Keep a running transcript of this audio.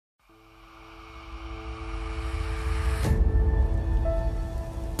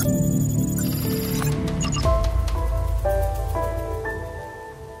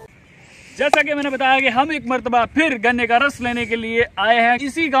जैसा कि मैंने बताया कि हम एक मर्तबा फिर गन्ने का रस लेने के लिए आए हैं।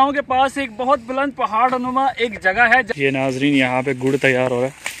 इसी गांव के पास एक बहुत बुलंद पहाड़ नुमा एक जगह है। ये नाजरीन यहाँ पे गुड़ तैयार हो रहा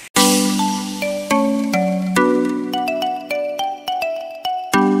है।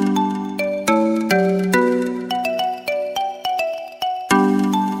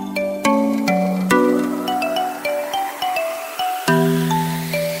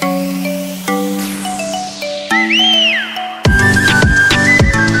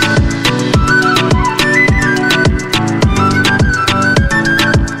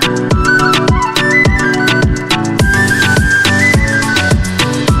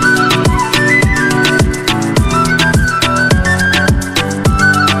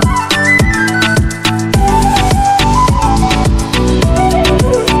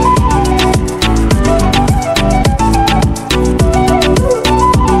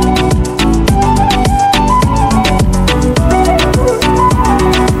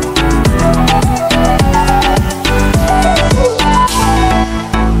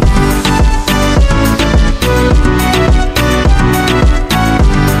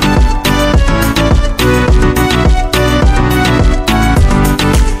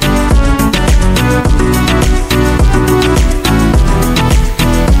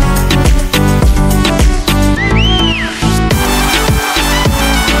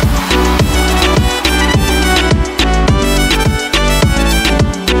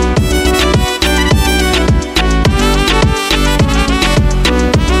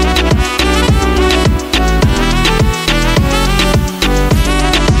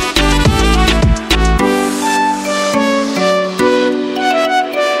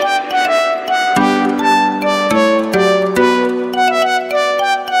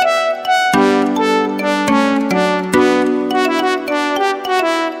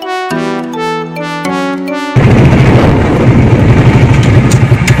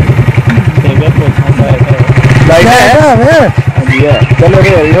 चलो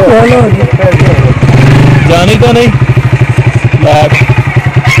जानी तो नहीं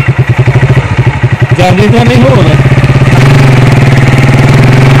जानी तो नहीं हो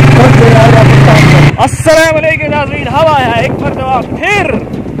अस्सलाम वालेकुम नाज़रीन, हम आए हैं एक मरतबा फिर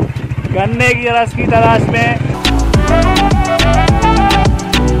गन्ने की रस की तलाश में।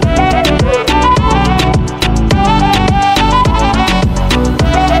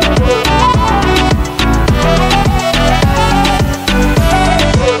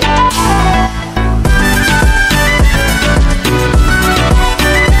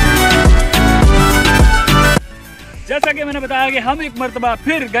 जैसा कि मैंने बताया कि हम एक मरतबा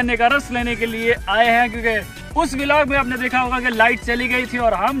फिर गन्ने का रस लेने के लिए आए हैं, क्योंकि उस व्लॉग में आपने देखा होगा कि लाइट चली गई थी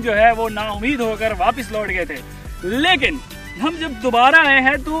और हम जो है वो नाउम्मीद होकर वापस लौट गए थे। लेकिन हम जब दोबारा आए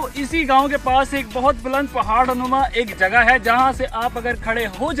हैं तो इसी गांव के पास एक बहुत बुलंद पहाड़ नुमा एक जगह है, जहां से आप अगर खड़े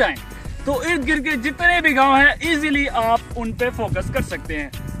हो जाएं तो इर्द गिर्द के जितने भी गाँव हैं इजीली आप उन पे फोकस कर सकते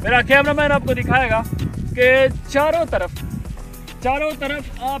हैं। मेरा कैमरामैन आपको दिखाएगा कि चारों तरफ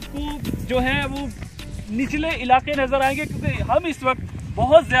आपको जो है वो निचले इलाके नजर आएंगे, क्योंकि हम इस वक्त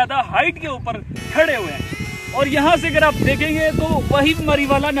बहुत ज्यादा हाइट के ऊपर खड़े हुए हैं और यहाँ से अगर आप देखेंगे तो वही मरी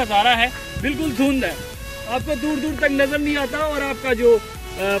वाला नज़ारा है, बिल्कुल धुंध है, आपको दूर दूर तक नजर नहीं आता और आपका जो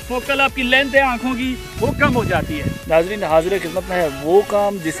फोकल आपकी लेंथ है आंखों की वो कम हो जाती है। नाज़रीन, हाजिर खिदमत में है वो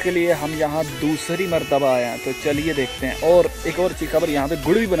काम जिसके लिए हम यहाँ दूसरी मरतबा आए हैं, तो चलिए देखते हैं। और एक और अच्छी खबर, यहाँ पे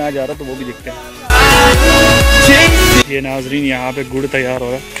गुड़ भी बनाया जा रहा है, तो वो भी देखते हैं। ये नाज़रीन यहाँ पे गुड़ तैयार हो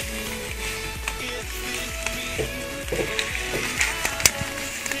रहा है।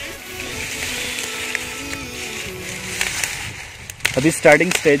 अभी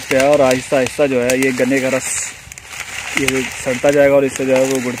स्टार्टिंग स्टेज पे है और आहिस्ता आहिस्ता जो है ये गन्ने का रस ये सड़ता जाएगा और इससे जो है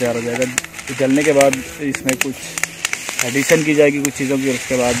वो गुड़ तैयार हो जाएगा। जलने के बाद इसमें कुछ एडिशन की जाएगी कुछ चीज़ों की और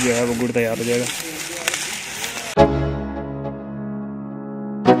उसके बाद जो है वो गुड़ तैयार हो जाएगा।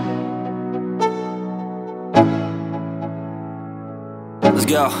 Let's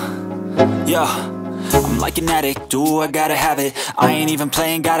go. Yo. I'm like an addict, do I gotta have it. I ain't even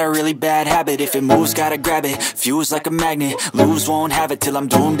playing, got a really bad habit. If it moves, gotta grab it, fuse like a magnet. Lose, won't have it till I'm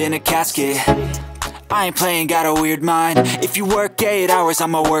doomed in a casket. I ain't playing, got a weird mind. If you work 8 hours,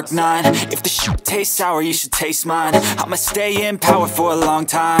 I'ma work 9. If the shit tastes sour, you should taste mine. I'ma stay in power for a long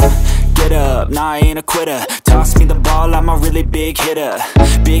time. Get up, nah I ain't a quitter. Toss me the ball, I'm a really big hitter.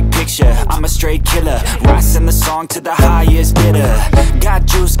 Big picture, I'm a straight killer. Rising the song to the highest bidder. Got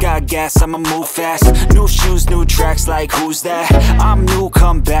juice, got gas, I'ma move fast. New shoes, new tracks, like who's that? I'm new,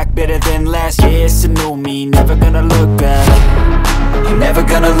 come back, better than last. Yeah, it's a new me, never gonna look back. I'm never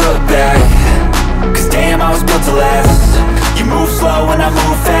gonna look back. Cause damn, I was built to last. You move slow and I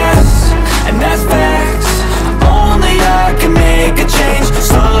move fast, and that's facts. Only I can make a change.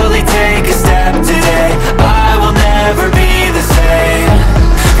 Slowly take a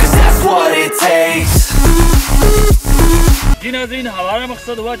नाज़रीन, हमारा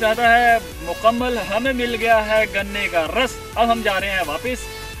मकसद हुआ चाहता है मुकम्मल, हमें मिल गया है गन्ने का रस। अब हम जा रहे हैं वापस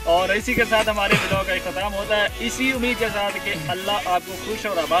और इसी के साथ हमारे व्लॉग का इख्तिताम होता है, इसी उम्मीद के साथ कि अल्लाह आपको खुश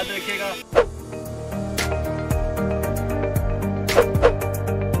और आबाद रखेगा।